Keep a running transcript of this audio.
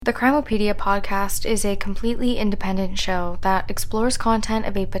The Crimopedia podcast is a completely independent show that explores content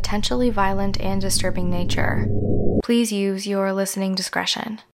of a potentially violent and disturbing nature. Please use your listening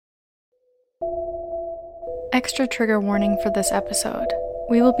discretion. Extra trigger warning for this episode.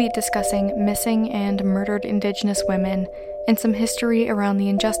 We will be discussing missing and murdered Indigenous women and some history around the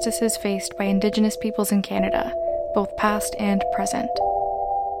injustices faced by Indigenous peoples in Canada, both past and present.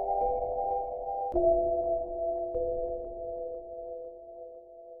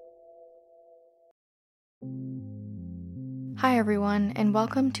 Hi everyone, and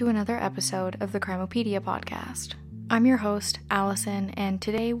welcome to another episode of the Crimopedia podcast. I'm your host, Allison, and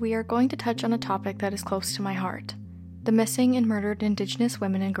today we are going to touch on a topic that is close to my heart: the missing and murdered Indigenous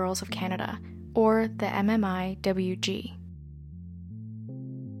women and girls of Canada, or the MMIWG.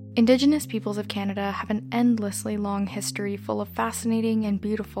 Indigenous peoples of Canada have an endlessly long history full of fascinating and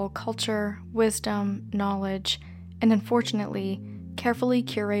beautiful culture, wisdom, knowledge, and unfortunately, carefully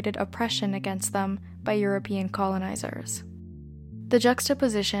curated oppression against them by European colonizers. The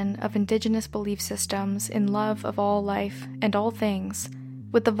juxtaposition of Indigenous belief systems in love of all life and all things,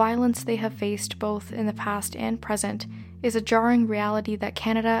 with the violence they have faced both in the past and present, is a jarring reality that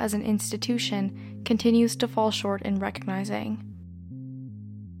Canada as an institution continues to fall short in recognizing.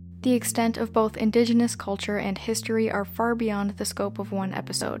 The extent of both Indigenous culture and history are far beyond the scope of one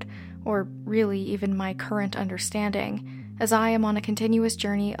episode, or really even my current understanding, as I am on a continuous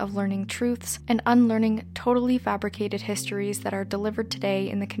journey of learning truths and unlearning totally fabricated histories that are delivered today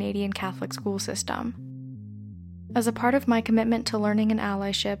in the Canadian Catholic school system. As a part of my commitment to learning and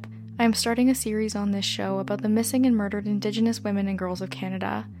allyship, I am starting a series on this show about the missing and murdered Indigenous women and girls of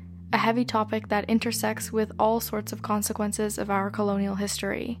Canada, a heavy topic that intersects with all sorts of consequences of our colonial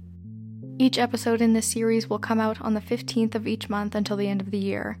history. Each episode in this series will come out on the 15th of each month until the end of the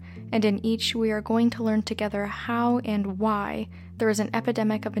year, and in each we are going to learn together how and why there is an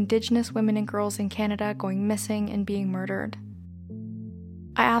epidemic of Indigenous women and girls in Canada going missing and being murdered.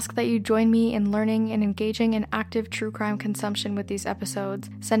 I ask that you join me in learning and engaging in active true crime consumption with these episodes,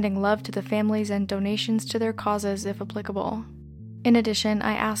 sending love to the families and donations to their causes if applicable. In addition,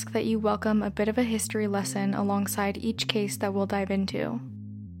 I ask that you welcome a bit of a history lesson alongside each case that we'll dive into.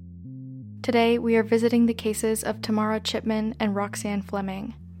 Today, we are visiting the cases of Tamara Chipman and Roxanne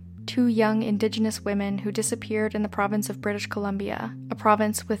Fleming, two young Indigenous women who disappeared in the province of British Columbia, a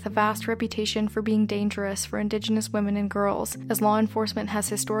province with a vast reputation for being dangerous for Indigenous women and girls, as law enforcement has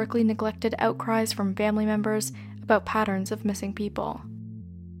historically neglected outcries from family members about patterns of missing people.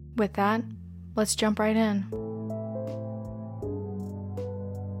 With that, let's jump right in.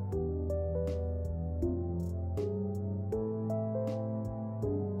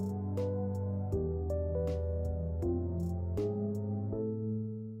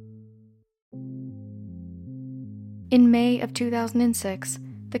 In May of 2006,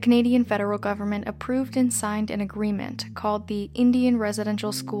 the Canadian federal government approved and signed an agreement called the Indian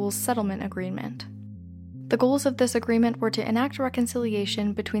Residential Schools Settlement Agreement. The goals of this agreement were to enact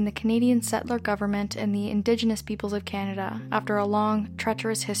reconciliation between the Canadian settler government and the Indigenous peoples of Canada after a long,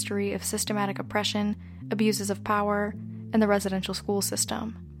 treacherous history of systematic oppression, abuses of power, and the residential school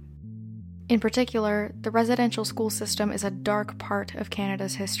system. In particular, the residential school system is a dark part of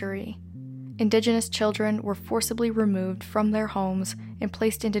Canada's history. Indigenous children were forcibly removed from their homes and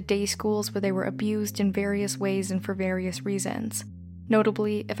placed into day schools where they were abused in various ways and for various reasons.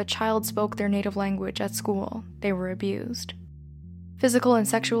 Notably, if a child spoke their native language at school, they were abused. Physical and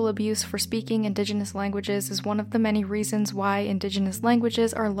sexual abuse for speaking Indigenous languages is one of the many reasons why Indigenous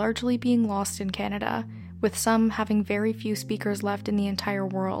languages are largely being lost in Canada, with some having very few speakers left in the entire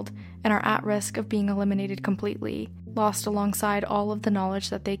world and are at risk of being eliminated completely, lost alongside all of the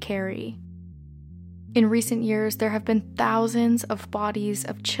knowledge that they carry. In recent years, there have been thousands of bodies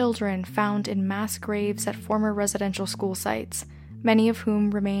of children found in mass graves at former residential school sites, many of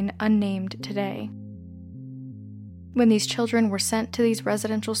whom remain unnamed today. When these children were sent to these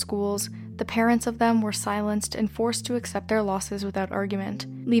residential schools, the parents of them were silenced and forced to accept their losses without argument,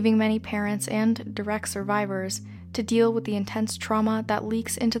 leaving many parents and direct survivors to deal with the intense trauma that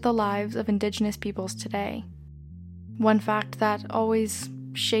leaks into the lives of Indigenous peoples today. One fact that always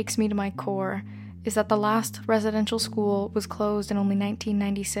shakes me to my core is that the last residential school was closed in only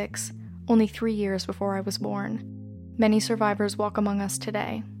 1996, only 3 years before I was born. Many survivors walk among us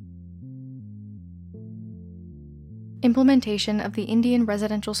today. Implementation of the Indian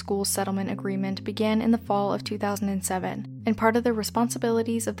Residential Schools Settlement Agreement began in the fall of 2007, and part of the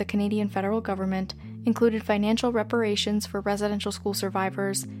responsibilities of the Canadian federal government included financial reparations for residential school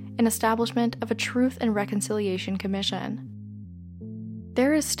survivors and establishment of a Truth and Reconciliation Commission.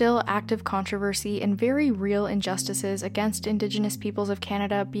 There is still active controversy and very real injustices against Indigenous peoples of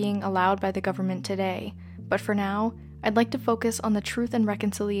Canada being allowed by the government today, but for now, I'd like to focus on the Truth and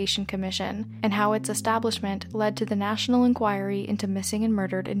Reconciliation Commission and how its establishment led to the national inquiry into missing and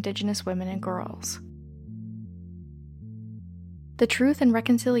murdered Indigenous women and girls. The Truth and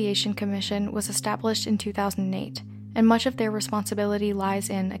Reconciliation Commission was established in 2008, and much of their responsibility lies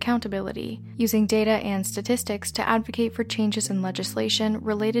in accountability, using data and statistics to advocate for changes in legislation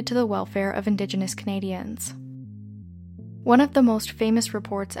related to the welfare of Indigenous Canadians. One of the most famous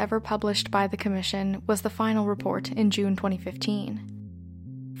reports ever published by the Commission was the final report in June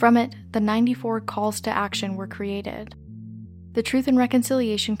 2015. From it, the 94 calls to action were created. The Truth and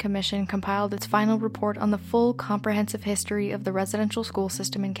Reconciliation Commission compiled its final report on the full comprehensive history of the residential school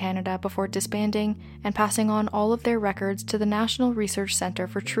system in Canada before disbanding and passing on all of their records to the National Research Centre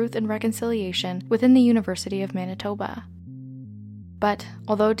for Truth and Reconciliation within the University of Manitoba. But,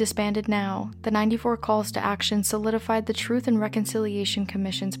 although disbanded now, the 94 calls to action solidified the Truth and Reconciliation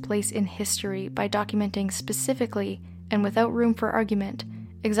Commission's place in history by documenting specifically, and without room for argument,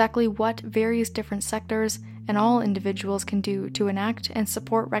 exactly what various different sectors and all individuals can do to enact and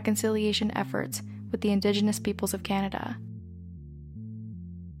support reconciliation efforts with the Indigenous peoples of Canada.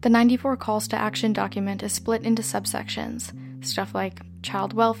 The 94 calls to action document is split into subsections, stuff like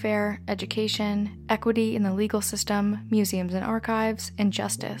child welfare, education, equity in the legal system, museums and archives, and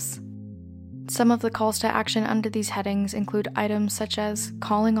justice. Some of the calls to action under these headings include items such as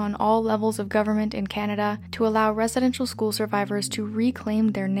calling on all levels of government in Canada to allow residential school survivors to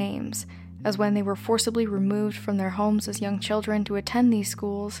reclaim their names, as when they were forcibly removed from their homes as young children to attend these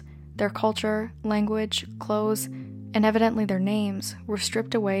schools, their culture, language, clothes, and evidently their names were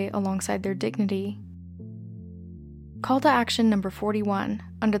stripped away alongside their dignity. Call to action number 41,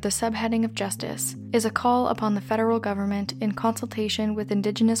 under the subheading of Justice, is a call upon the federal government in consultation with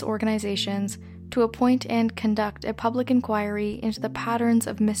Indigenous organizations to appoint and conduct a public inquiry into the patterns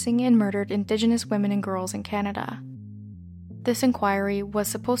of missing and murdered Indigenous women and girls in Canada. This inquiry was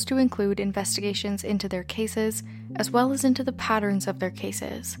supposed to include investigations into their cases, as well as into the patterns of their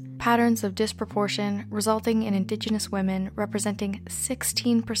cases, patterns of disproportion resulting in Indigenous women representing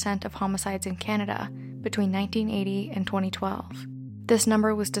 16% of homicides in Canada between 1980 and 2012. This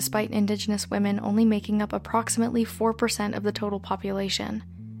number was despite Indigenous women only making up approximately 4% of the total population,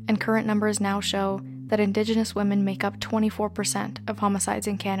 and current numbers now show that Indigenous women make up 24% of homicides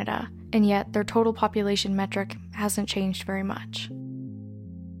in Canada, and yet their total population metric hasn't changed very much.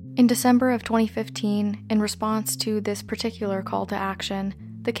 In December of 2015, in response to this particular call to action,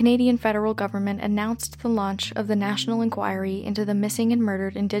 the Canadian federal government announced the launch of the National Inquiry into the Missing and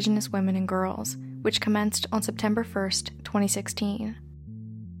Murdered Indigenous Women and Girls, which commenced on September 1st, 2016.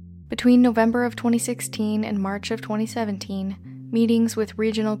 Between November of 2016 and March of 2017, meetings with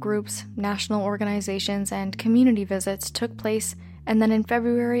regional groups, national organizations, and community visits took place, and then in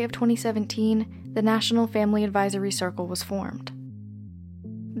February of 2017, the National Family Advisory Circle was formed.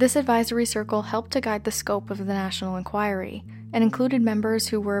 This advisory circle helped to guide the scope of the National Inquiry, and included members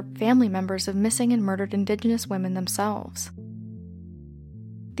who were family members of missing and murdered Indigenous women themselves.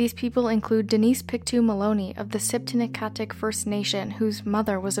 These people include Denise Pictou Maloney of the Siptinacatic First Nation, whose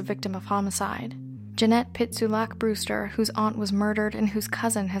mother was a victim of homicide, Jeanette Pitsulak Brewster, whose aunt was murdered and whose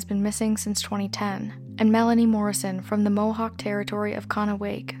cousin has been missing since 2010, and Melanie Morrison from the Mohawk territory of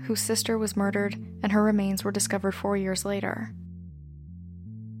Conowick, whose sister was murdered and her remains were discovered 4 years later.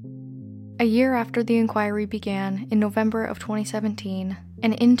 A year after the inquiry began, in November of 2017,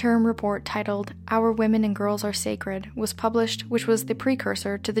 an interim report titled Our Women and Girls Are Sacred was published, which was the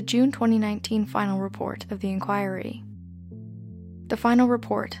precursor to the June 2019 final report of the inquiry. The final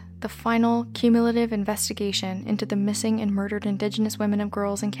report, the final cumulative investigation into the missing and murdered Indigenous women and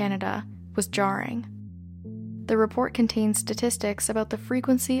girls in Canada, was jarring. The report contains statistics about the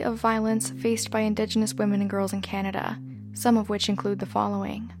frequency of violence faced by Indigenous women and girls in Canada, some of which include the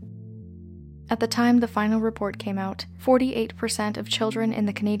following. At the time the final report came out, 48% of children in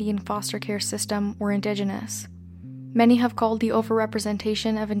the Canadian foster care system were Indigenous. Many have called the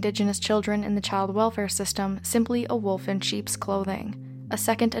overrepresentation of Indigenous children in the child welfare system simply a wolf in sheep's clothing, a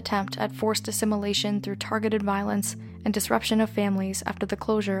second attempt at forced assimilation through targeted violence and disruption of families after the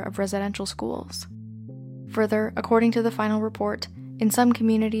closure of residential schools. Further, according to the final report, in some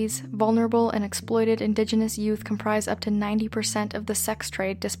communities, vulnerable and exploited Indigenous youth comprise up to 90% of the sex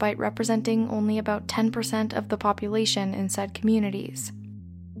trade despite representing only about 10% of the population in said communities.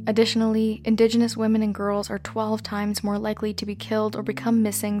 Additionally, Indigenous women and girls are 12 times more likely to be killed or become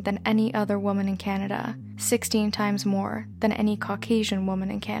missing than any other woman in Canada, 16 times more than any Caucasian woman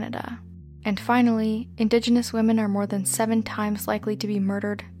in Canada. And finally, Indigenous women are more than 7 times likely to be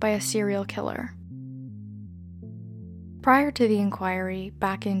murdered by a serial killer. Prior to the inquiry,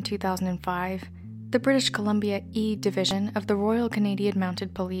 back in 2005, the British Columbia E Division of the Royal Canadian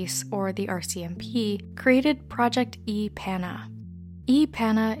Mounted Police, or the RCMP, created Project E-PANA.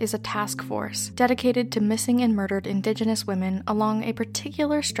 E-PANA is a task force dedicated to missing and murdered Indigenous women along a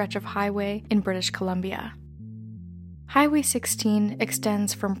particular stretch of highway in British Columbia. Highway 16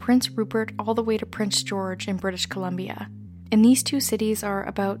 extends from Prince Rupert all the way to Prince George in British Columbia, and these two cities are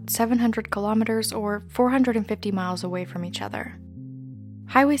about 700 kilometers or 450 miles away from each other.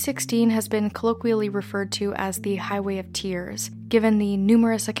 Highway 16 has been colloquially referred to as the Highway of Tears, given the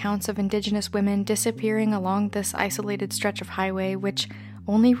numerous accounts of Indigenous women disappearing along this isolated stretch of highway, which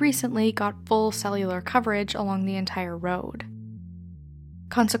only recently got full cellular coverage along the entire road.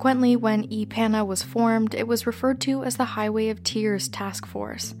 Consequently, when E-PANA was formed, it was referred to as the Highway of Tears Task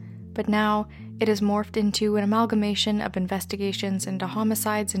Force, but now it has morphed into an amalgamation of investigations into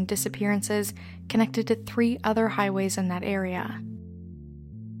homicides and disappearances connected to 3 other highways in that area.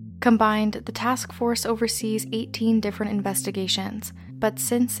 Combined, the task force oversees 18 different investigations, but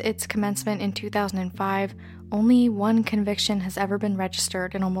since its commencement in 2005, only 1 conviction has ever been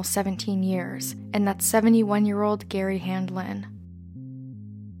registered in almost 17 years, and that's 71-year-old Gary Handlin.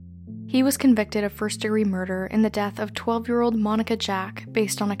 He was convicted of first-degree murder in the death of 12-year-old Monica Jack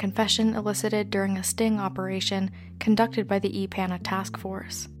based on a confession elicited during a sting operation conducted by the E-PANA task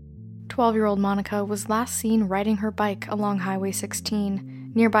force. 12-year-old Monica was last seen riding her bike along Highway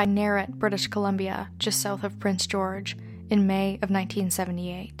 16 nearby Narrett, British Columbia, just south of Prince George, in May of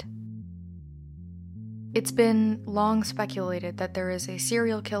 1978. It's been long speculated that there is a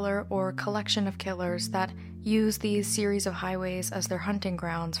serial killer or collection of killers that use these series of highways as their hunting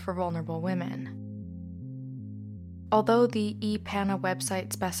grounds for vulnerable women. Although the E-PANA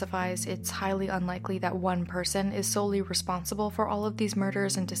website specifies it's highly unlikely that one person is solely responsible for all of these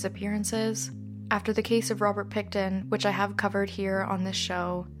murders and disappearances, after the case of Robert Pickton, which I have covered here on this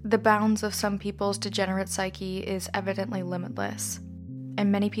show, the bounds of some people's degenerate psyche is evidently limitless,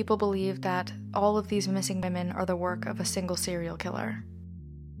 and many people believe that all of these missing women are the work of a single serial killer.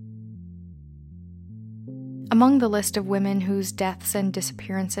 Among the list of women whose deaths and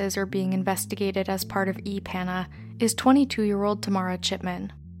disappearances are being investigated as part of E-PANA is 22-year-old Tamara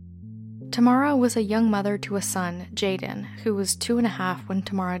Chipman. Tamara was a young mother to a son, Jaden, who was 2.5 when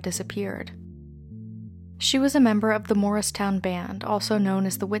Tamara disappeared. She was a member of the Morristown Band, also known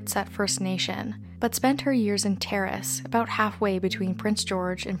as the Witset First Nation, but spent her years in Terrace, about halfway between Prince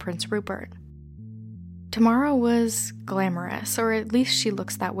George and Prince Rupert. Tamara was glamorous, or at least she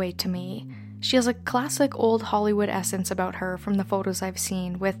looks that way to me. She has a classic old Hollywood essence about her from the photos I've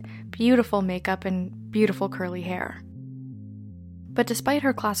seen, with beautiful makeup and beautiful curly hair. But despite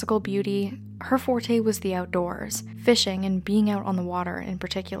her classical beauty, her forte was the outdoors, fishing and being out on the water in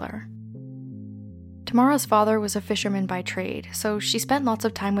particular. Tamara's father was a fisherman by trade, so she spent lots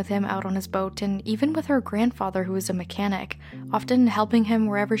of time with him out on his boat and even with her grandfather who was a mechanic, often helping him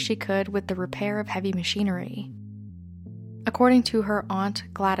wherever she could with the repair of heavy machinery. According to her aunt,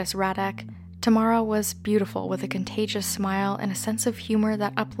 Gladys Radek, Tamara was beautiful with a contagious smile and a sense of humor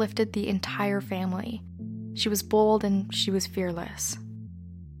that uplifted the entire family. She was bold and she was fearless.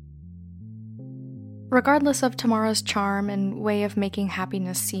 Regardless of Tamara's charm and way of making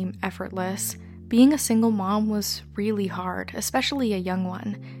happiness seem effortless, being a single mom was really hard, especially a young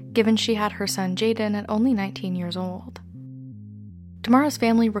one, given she had her son Jaden at only 19 years old. Tamara's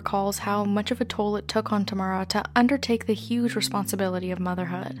family recalls how much of a toll it took on Tamara to undertake the huge responsibility of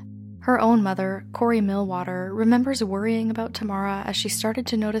motherhood. Her own mother, Corey Millwater, remembers worrying about Tamara as she started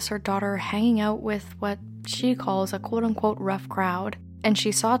to notice her daughter hanging out with what she calls a quote-unquote rough crowd, and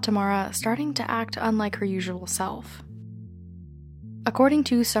she saw Tamara starting to act unlike her usual self. According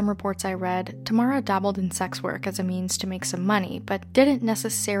to some reports I read, Tamara dabbled in sex work as a means to make some money, but didn't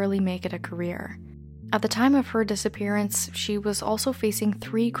necessarily make it a career. At the time of her disappearance, she was also facing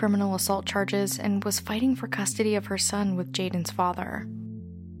 3 criminal assault charges and was fighting for custody of her son with Jaden's father.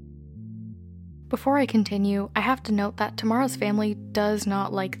 Before I continue, I have to note that Tamara's family does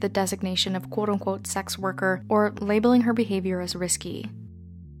not like the designation of quote-unquote sex worker or labeling her behavior as risky.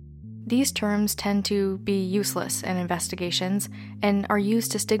 These terms tend to be useless in investigations and are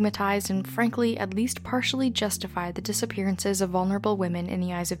used to stigmatize and frankly at least partially justify the disappearances of vulnerable women in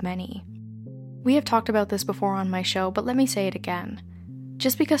the eyes of many. We have talked about this before on my show, but let me say it again.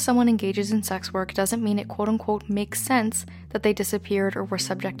 Just because someone engages in sex work doesn't mean it quote-unquote makes sense that they disappeared or were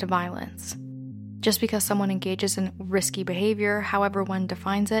subject to violence. Just because someone engages in risky behavior, however one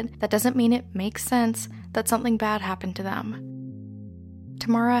defines it, that doesn't mean it makes sense that something bad happened to them.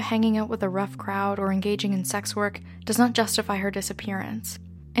 Tamara hanging out with a rough crowd or engaging in sex work does not justify her disappearance,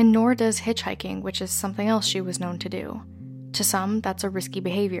 and nor does hitchhiking, which is something else she was known to do. To some, that's a risky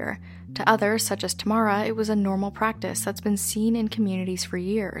behavior. To others, such as Tamara, it was a normal practice that's been seen in communities for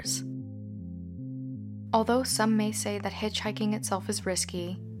years. Although some may say that hitchhiking itself is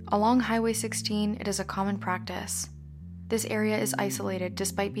risky, along Highway 16 it is a common practice. This area is isolated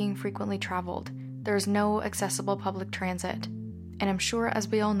despite being frequently traveled. There is no accessible public transit, and I'm sure, as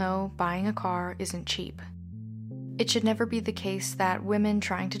we all know, buying a car isn't cheap. It should never be the case that women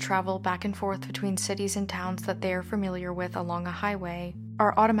trying to travel back and forth between cities and towns that they are familiar with along a highway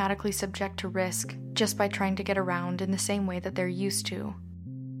are automatically subject to risk just by trying to get around in the same way that they're used to.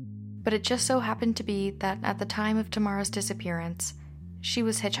 But it just so happened to be that at the time of Tamara's disappearance, she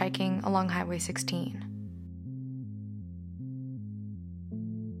was hitchhiking along Highway 16.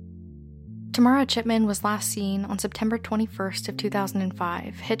 Tamara Chipman was last seen on September 21st of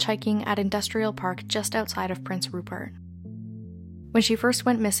 2005, hitchhiking at Industrial Park just outside of Prince Rupert. When she first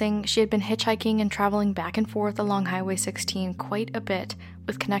went missing, she had been hitchhiking and traveling back and forth along Highway 16 quite a bit,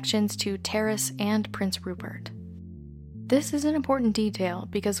 with connections to Terrace and Prince Rupert. This is an important detail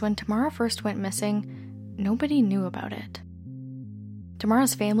because when Tamara first went missing, nobody knew about it.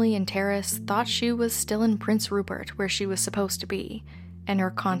 Tamara's family in Terrace thought she was still in Prince Rupert, where she was supposed to be, and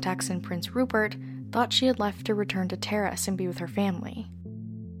her contacts in Prince Rupert thought she had left to return to Terrace and be with her family.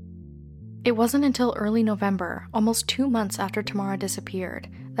 It wasn't until early November, almost 2 months after Tamara disappeared,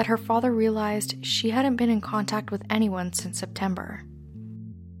 that her father realized she hadn't been in contact with anyone since September.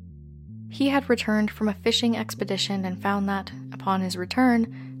 He had returned from a fishing expedition and found that, upon his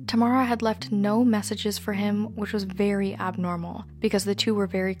return, Tamara had left no messages for him, which was very abnormal because the two were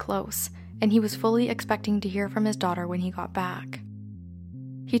very close, and he was fully expecting to hear from his daughter when he got back.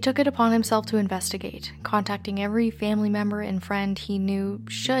 He took it upon himself to investigate, contacting every family member and friend he knew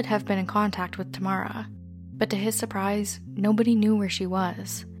should have been in contact with Tamara. But to his surprise, nobody knew where she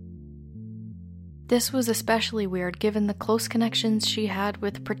was. This was especially weird given the close connections she had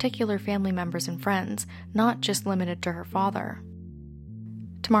with particular family members and friends, not just limited to her father.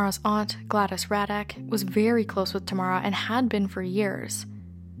 Tamara's aunt, Gladys Radek, was very close with Tamara and had been for years.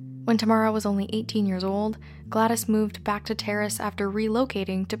 When Tamara was only 18 years old, Gladys moved back to Terrace after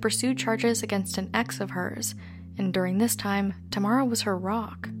relocating to pursue charges against an ex of hers, and during this time, Tamara was her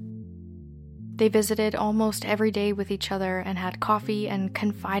rock. They visited almost every day with each other and had coffee and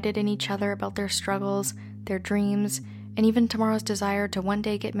confided in each other about their struggles, their dreams, and even Tamara's desire to one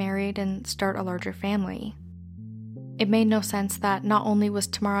day get married and start a larger family. It made no sense that not only was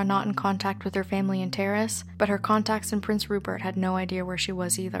Tamara not in contact with her family in Terrace, but her contacts in Prince Rupert had no idea where she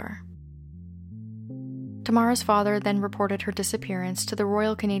was either. Tamara's father then reported her disappearance to the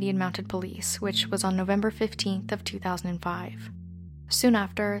Royal Canadian Mounted Police, which was on November 15th of 2005. Soon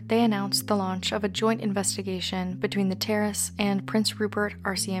after, they announced the launch of a joint investigation between the Terrace and Prince Rupert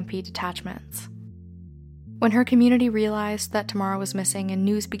RCMP detachments. When her community realized that Tamara was missing and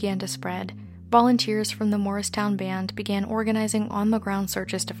news began to spread, volunteers from the Morristown Band began organizing on-the-ground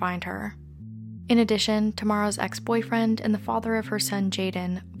searches to find her. In addition, Tamara's ex-boyfriend and the father of her son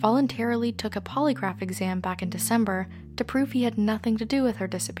Jaden voluntarily took a polygraph exam back in December to prove he had nothing to do with her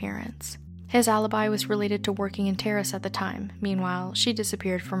disappearance. His alibi was related to working in Terrace at the time. Meanwhile, she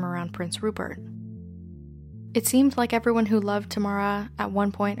disappeared from around Prince Rupert. It seemed like everyone who loved Tamara at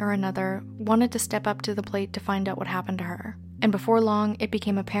one point or another wanted to step up to the plate to find out what happened to her. And before long, it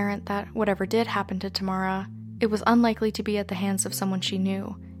became apparent that whatever did happen to Tamara, it was unlikely to be at the hands of someone she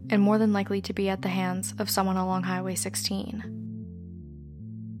knew, and more than likely to be at the hands of someone along Highway 16.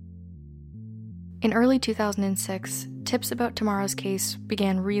 In early 2006, tips about Tamara's case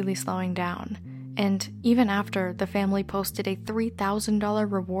began really slowing down, and even after the family posted a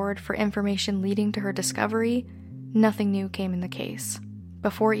 $3,000 reward for information leading to her discovery, nothing new came in the case.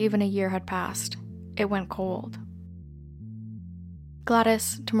 Before even a year had passed, it went cold.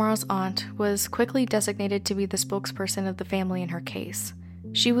 Gladys, Tamara's aunt, was quickly designated to be the spokesperson of the family in her case.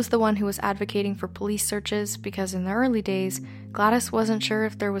 She was the one who was advocating for police searches because in the early days, Gladys wasn't sure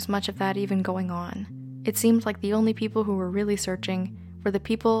if there was much of that even going on. It seemed like the only people who were really searching were the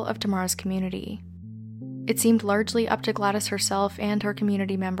people of Tamara's community. It seemed largely up to Gladys herself and her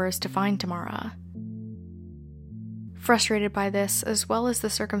community members to find Tamara. Frustrated by this, as well as the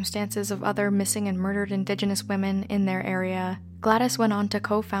circumstances of other missing and murdered Indigenous women in their area, Gladys went on to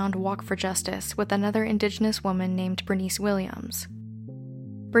co-found Walk for Justice with another Indigenous woman named Bernice Williams.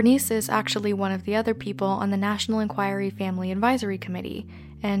 Bernice is actually one of the other people on the National Inquiry Family Advisory Committee,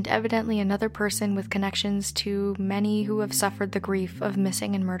 and evidently another person with connections to many who have suffered the grief of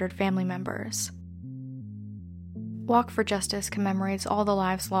missing and murdered family members. Walk for Justice commemorates all the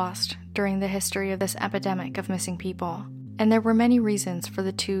lives lost during the history of this epidemic of missing people, and there were many reasons for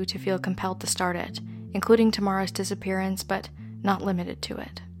the two to feel compelled to start it, including Tamara's disappearance, but not limited to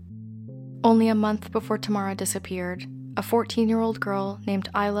it. Only a month before Tamara disappeared, a 14-year-old girl named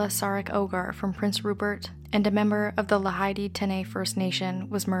Isla Sarek Ogar from Prince Rupert and a member of the Lahaide Tene First Nation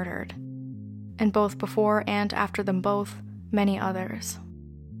was murdered, and both before and after them both, many others.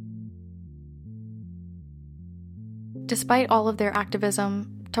 Despite all of their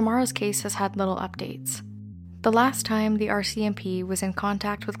activism, Tamara's case has had little updates. The last time the RCMP was in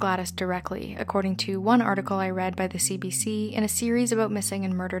contact with Gladys directly, according to one article I read by the CBC in a series about missing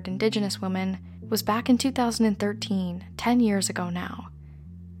and murdered Indigenous women, was back in 2013, 10 years ago now.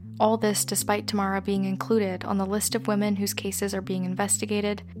 All this despite Tamara being included on the list of women whose cases are being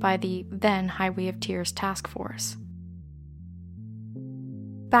investigated by the then Highway of Tears Task Force.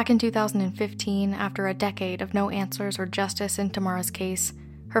 Back in 2015, after a decade of no answers or justice in Tamara's case,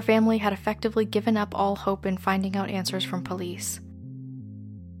 her family had effectively given up all hope in finding out answers from police.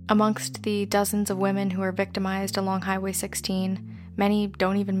 Amongst the dozens of women who are victimized along Highway 16, many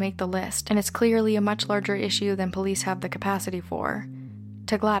don't even make the list, and it's clearly a much larger issue than police have the capacity for.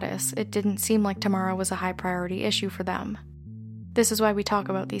 To Gladys, it didn't seem like Tamara was a high priority issue for them. This is why we talk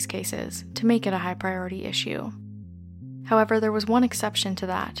about these cases, to make it a high priority issue. However, there was one exception to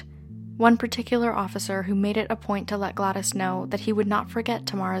that. One particular officer who made it a point to let Gladys know that he would not forget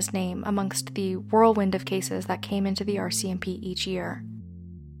Tamara's name amongst the whirlwind of cases that came into the RCMP each year.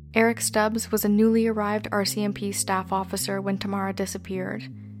 Eric Stubbs was a newly arrived RCMP staff officer when Tamara disappeared,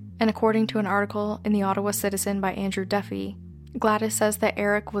 and according to an article in the Ottawa Citizen by Andrew Duffy, Gladys says that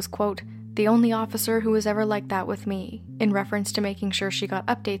Eric was, quote, the only officer who was ever like that with me, in reference to making sure she got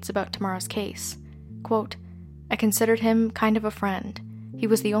updates about Tamara's case. Quote, I considered him kind of a friend. He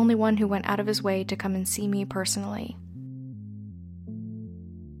was the only one who went out of his way to come and see me personally.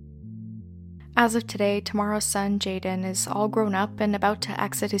 As of today, Tamara's son, Jaden, is all grown up and about to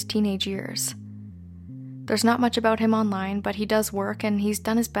exit his teenage years. There's not much about him online, but he does work and he's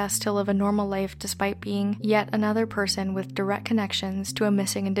done his best to live a normal life despite being yet another person with direct connections to a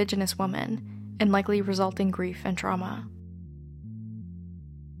missing Indigenous woman and likely resulting grief and trauma.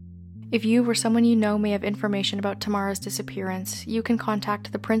 If you or someone you know may have information about Tamara's disappearance, you can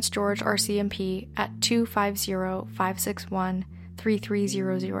contact the Prince George RCMP at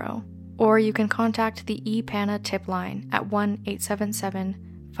 250-561-3300, or you can contact the ePANA tip line at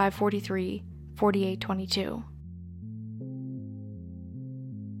 1-877-543-4822.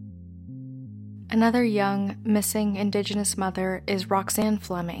 Another young, missing Indigenous mother is Roxanne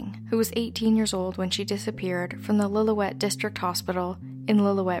Fleming, who was 18 years old when she disappeared from the Lillooet District Hospital in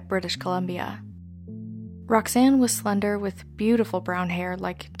Lillooet, British Columbia. Roxanne was slender with beautiful brown hair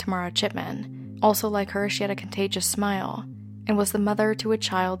like Tamara Chipman. Also like her, she had a contagious smile, and was the mother to a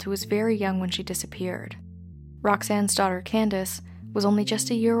child who was very young when she disappeared. Roxanne's daughter Candace was only just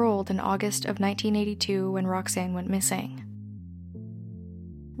a year old in August of 1982 when Roxanne went missing.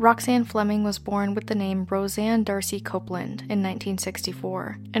 Roxanne Fleming was born with the name Roseanne Darcy Copeland in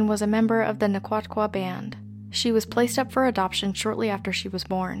 1964 and was a member of the Naquatqua Band. She was placed up for adoption shortly after she was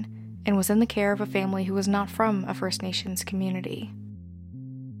born and was in the care of a family who was not from a First Nations community.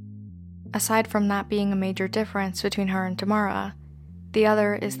 Aside from that being a major difference between her and Tamara, the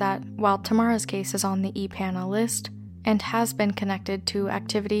other is that while Tamara's case is on the ePANA list and has been connected to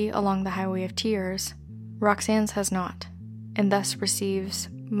activity along the Highway of Tears, Roxanne's has not, and thus receives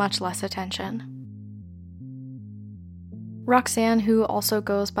much less attention. Roxanne, who also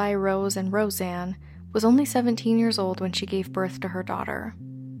goes by Rose and Roseanne, was only 17 years old when she gave birth to her daughter.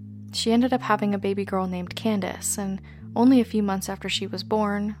 She ended up having a baby girl named Candace, and only a few months after she was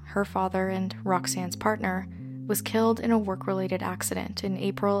born, her father and Roxanne's partner was killed in a work-related accident in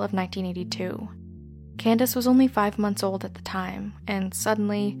April of 1982. Candace was only 5 months old at the time, and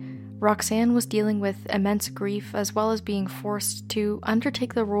suddenly, Roxanne was dealing with immense grief as well as being forced to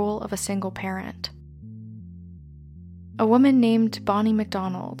undertake the role of a single parent. A woman named Bonnie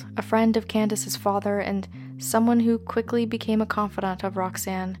MacDonald, a friend of Candace's father and someone who quickly became a confidant of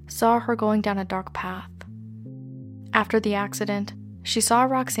Roxanne, saw her going down a dark path. After the accident, she saw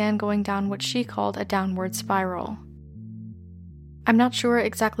Roxanne going down what she called a downward spiral. I'm not sure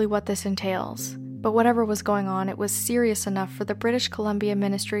exactly what this entails, but whatever was going on, it was serious enough for the British Columbia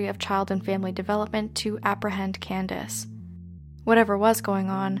Ministry of Child and Family Development to apprehend Candace. Whatever was going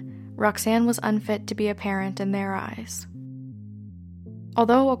on, Roxanne was unfit to be a parent in their eyes.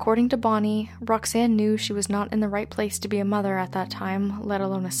 Although, according to Bonnie, Roxanne knew she was not in the right place to be a mother at that time, let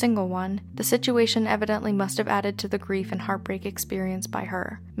alone a single one, the situation evidently must have added to the grief and heartbreak experienced by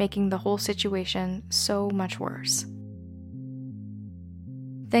her, making the whole situation so much worse.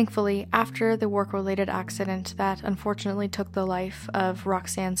 Thankfully, after the work-related accident that unfortunately took the life of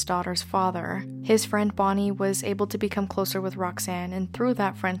Roxanne's daughter's father, his friend Bonnie was able to become closer with Roxanne, and through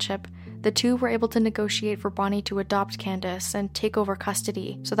that friendship, the two were able to negotiate for Bonnie to adopt Candace and take over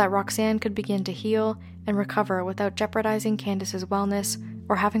custody so that Roxanne could begin to heal and recover without jeopardizing Candace's wellness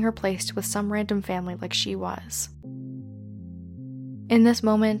or having her placed with some random family like she was. In this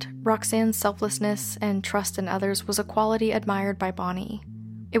moment, Roxanne's selflessness and trust in others was a quality admired by Bonnie.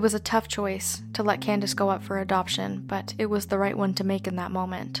 It was a tough choice to let Candace go up for adoption, but it was the right one to make in that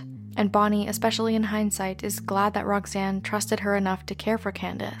moment. And Bonnie, especially in hindsight, is glad that Roxanne trusted her enough to care for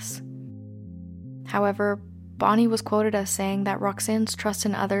Candace. However, Bonnie was quoted as saying that Roxanne's trust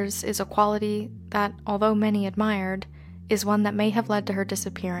in others is a quality that, although many admired, is one that may have led to her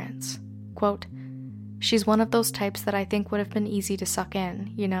disappearance. Quote, "She's one of those types that I think would have been easy to suck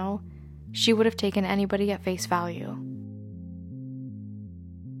in, you know? She would have taken anybody at face value."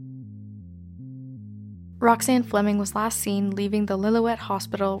 Roxanne Fleming was last seen leaving the Lillooet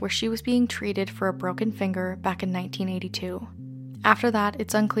Hospital where she was being treated for a broken finger back in 1982. After that,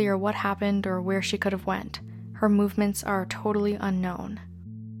 it's unclear what happened or where she could have went. Her movements are totally unknown.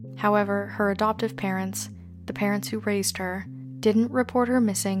 However, her adoptive parents, the parents who raised her, didn't report her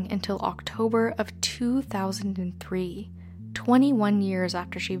missing until October of 2003, 21 years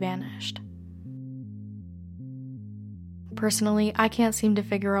after she vanished. Personally, I can't seem to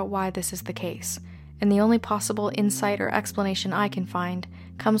figure out why this is the case, and the only possible insight or explanation I can find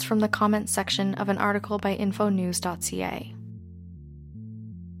comes from the comments section of an article by infonews.ca.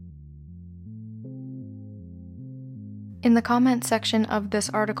 In the comment section of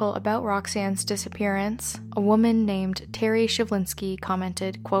this article about Roxanne's disappearance, a woman named Terry Shivlinsky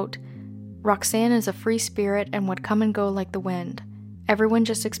commented, quote, "Roxanne is a free spirit and would come and go like the wind. Everyone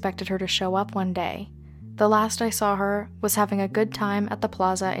just expected her to show up one day. The last I saw her was having a good time at the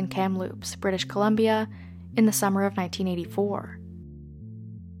plaza in Kamloops, British Columbia, in the summer of 1984.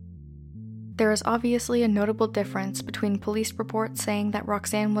 There is obviously a notable difference between police reports saying that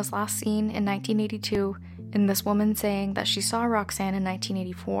Roxanne was last seen in 1982 and this woman saying that she saw Roxanne in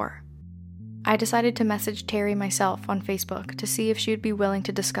 1984. I decided to message Terry myself on Facebook to see if she would be willing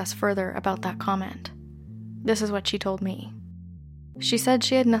to discuss further about that comment. This is what she told me. She said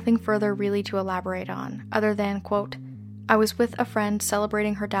she had nothing further really to elaborate on, other than, quote, "I was with a friend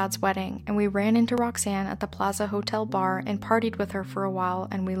celebrating her dad's wedding, and we ran into Roxanne at the Plaza Hotel bar and partied with her for a while,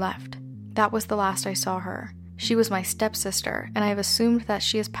 and we left. That was the last I saw her. She was my stepsister, and I have assumed that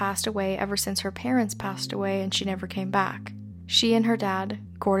she has passed away ever since her parents passed away and she never came back. She and her dad,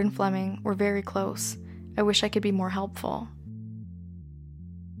 Gordon Fleming, were very close. I wish I could be more helpful."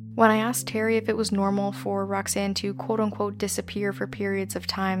 When I asked Terry if it was normal for Roxanne to quote-unquote disappear for periods of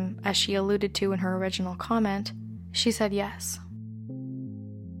time, as she alluded to in her original comment, she said yes.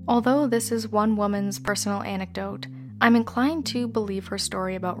 Although this is one woman's personal anecdote, I'm inclined to believe her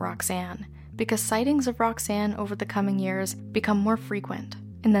story about Roxanne, because sightings of Roxanne over the coming years become more frequent,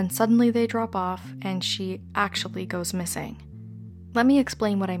 and then suddenly they drop off and she actually goes missing. Let me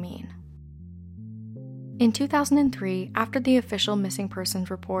explain what I mean. In 2003, after the official missing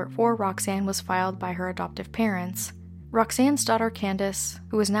persons report for Roxanne was filed by her adoptive parents, Roxanne's daughter Candace,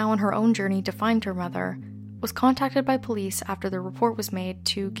 who is now on her own journey to find her mother, was contacted by police after the report was made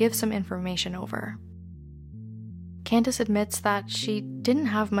to give some information over. Candace admits that she didn't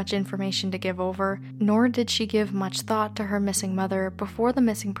have much information to give over, nor did she give much thought to her missing mother before the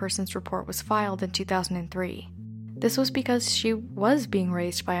missing persons report was filed in 2003. This was because she was being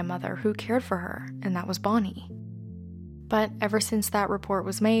raised by a mother who cared for her, and that was Bonnie. But ever since that report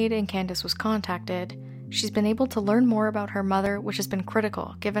was made and Candace was contacted, she's been able to learn more about her mother, which has been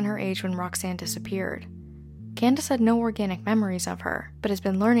critical given her age when Roxanne disappeared. Candace had no organic memories of her, but has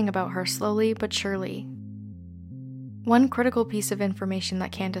been learning about her slowly but surely. One critical piece of information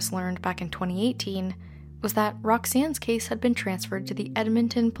that Candace learned back in 2018 was that Roxanne's case had been transferred to the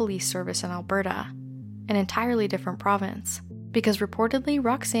Edmonton Police Service in Alberta, an entirely different province, because reportedly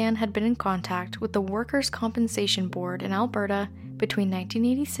Roxanne had been in contact with the Workers' Compensation Board in Alberta between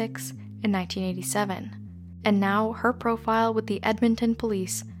 1986 and 1987, and now her profile with the Edmonton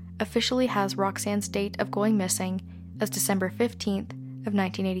Police officially has Roxanne's date of going missing as December 15th of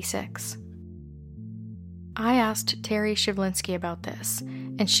 1986. I asked Terry Shivlinsky about this,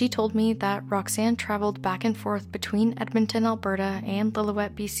 and she told me that Roxanne traveled back and forth between Edmonton, Alberta and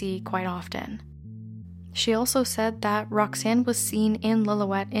Lillooet, BC quite often. She also said that Roxanne was seen in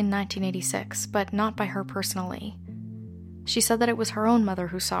Lillooet in 1986, but not by her personally. She said that it was her own mother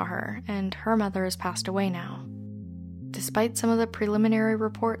who saw her, and her mother has passed away now. Despite some of the preliminary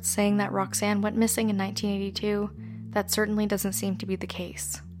reports saying that Roxanne went missing in 1982, that certainly doesn't seem to be the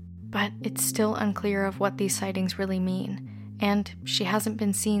case. But it's still unclear of what these sightings really mean, and she hasn't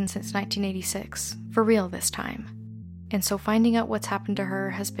been seen since 1986, for real this time. And so finding out what's happened to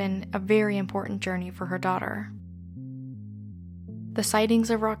her has been a very important journey for her daughter. The sightings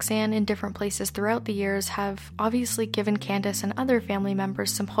of Roxanne in different places throughout the years have obviously given Candace and other family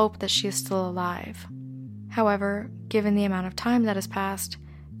members some hope that she is still alive. However, given the amount of time that has passed,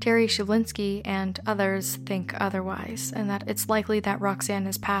 Terry Shevlinsky and others think otherwise, and that it's likely that Roxanne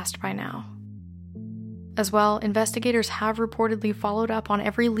has passed by now. As well, investigators have reportedly followed up on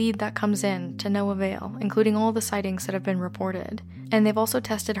every lead that comes in to no avail, including all the sightings that have been reported. And they've also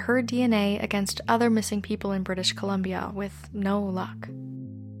tested her DNA against other missing people in British Columbia with no luck.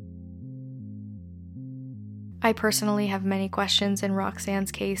 I personally have many questions in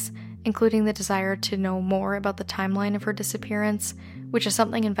Roxanne's case, including the desire to know more about the timeline of her disappearance, which is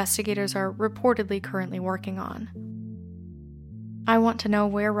something investigators are reportedly currently working on. I want to know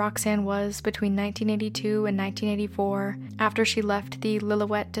where Roxanne was between 1982 and 1984 after she left the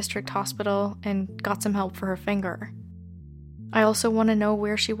Lillooet District Hospital and got some help for her finger. I also want to know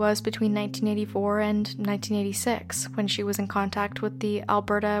where she was between 1984 and 1986 when she was in contact with the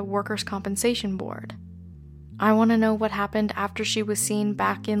Alberta Workers' Compensation Board. I want to know what happened after she was seen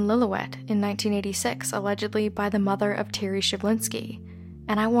back in Lillooet in 1986, allegedly by the mother of Terry Shevlinsky,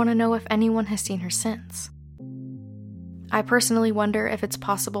 and I want to know if anyone has seen her since. I personally wonder if it's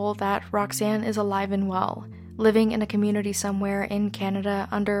possible that Roxanne is alive and well, living in a community somewhere in Canada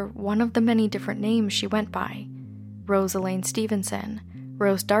under one of the many different names she went by. Rose Elaine Stevenson,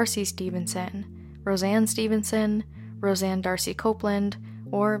 Rose Darcy Stevenson, Roseanne Stevenson, Roseanne Darcy Copeland,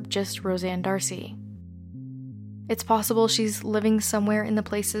 or just Roseanne Darcy. It's possible she's living somewhere in the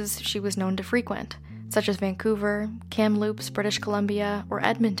places she was known to frequent, such as Vancouver, Kamloops, British Columbia, or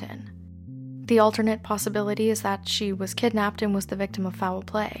Edmonton. The alternate possibility is that she was kidnapped and was the victim of foul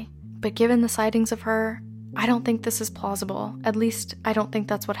play. But given the sightings of her, I don't think this is plausible. At least, I don't think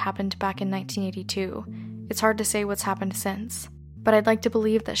that's what happened back in 1982. It's hard to say what's happened since. But I'd like to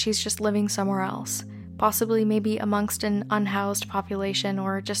believe that she's just living somewhere else, possibly maybe amongst an unhoused population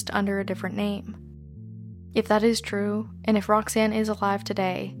or just under a different name. If that is true, and if Roxanne is alive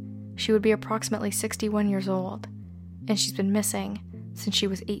today, she would be approximately 61 years old, and she's been missing since she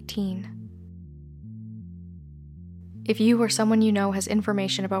was 18. If you or someone you know has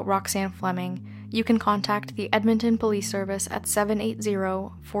information about Roxanne Fleming, you can contact the Edmonton Police Service at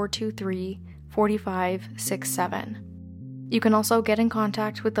 780-423-4567. You can also get in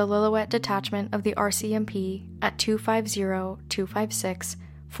contact with the Lillooet Detachment of the RCMP at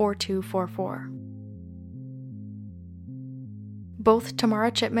 250-256-4244. Both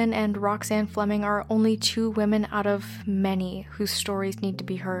Tamara Chipman and Roxanne Fleming are only two women out of many whose stories need to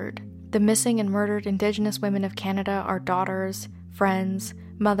be heard. The missing and murdered Indigenous women of Canada are daughters, friends,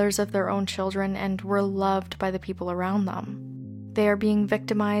 mothers of their own children, and were loved by the people around them. They are being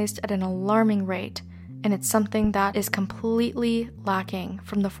victimized at an alarming rate, and it's something that is completely lacking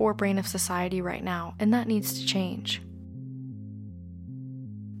from the forebrain of society right now, and that needs to change.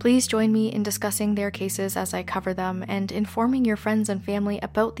 Please join me in discussing their cases as I cover them and informing your friends and family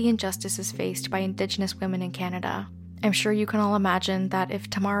about the injustices faced by Indigenous women in Canada. I'm sure you can all imagine that if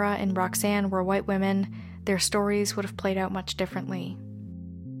Tamara and Roxanne were white women, their stories would have played out much differently.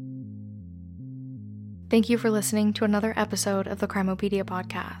 Thank you for listening to another episode of the Crimopedia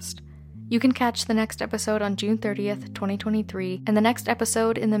podcast. You can catch the next episode on June 30th, 2023, and the next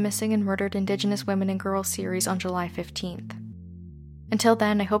episode in the Missing and Murdered Indigenous Women and Girls series on July 15th. Until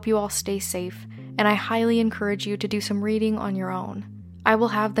then, I hope you all stay safe, and I highly encourage you to do some reading on your own. I will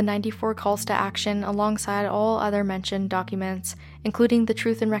have the 94 calls to action alongside all other mentioned documents, including the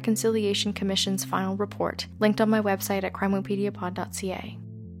Truth and Reconciliation Commission's final report, linked on my website at crimopediapod.ca.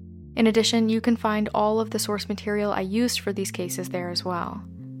 In addition, you can find all of the source material I used for these cases there as well.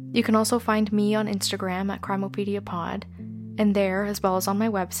 You can also find me on Instagram at crimopediapod, and there, as well as on my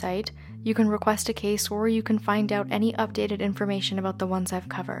website, you can request a case or you can find out any updated information about the ones I've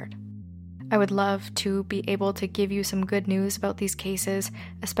covered. I would love to be able to give you some good news about these cases,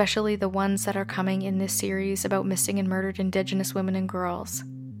 especially the ones that are coming in this series about missing and murdered Indigenous women and girls.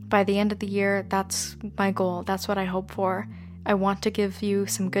 By the end of the year, that's my goal. That's what I hope for. I want to give you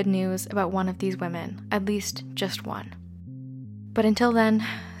some good news about one of these women, at least just one. But until then,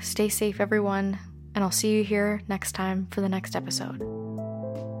 stay safe everyone, and I'll see you here next time for the next episode.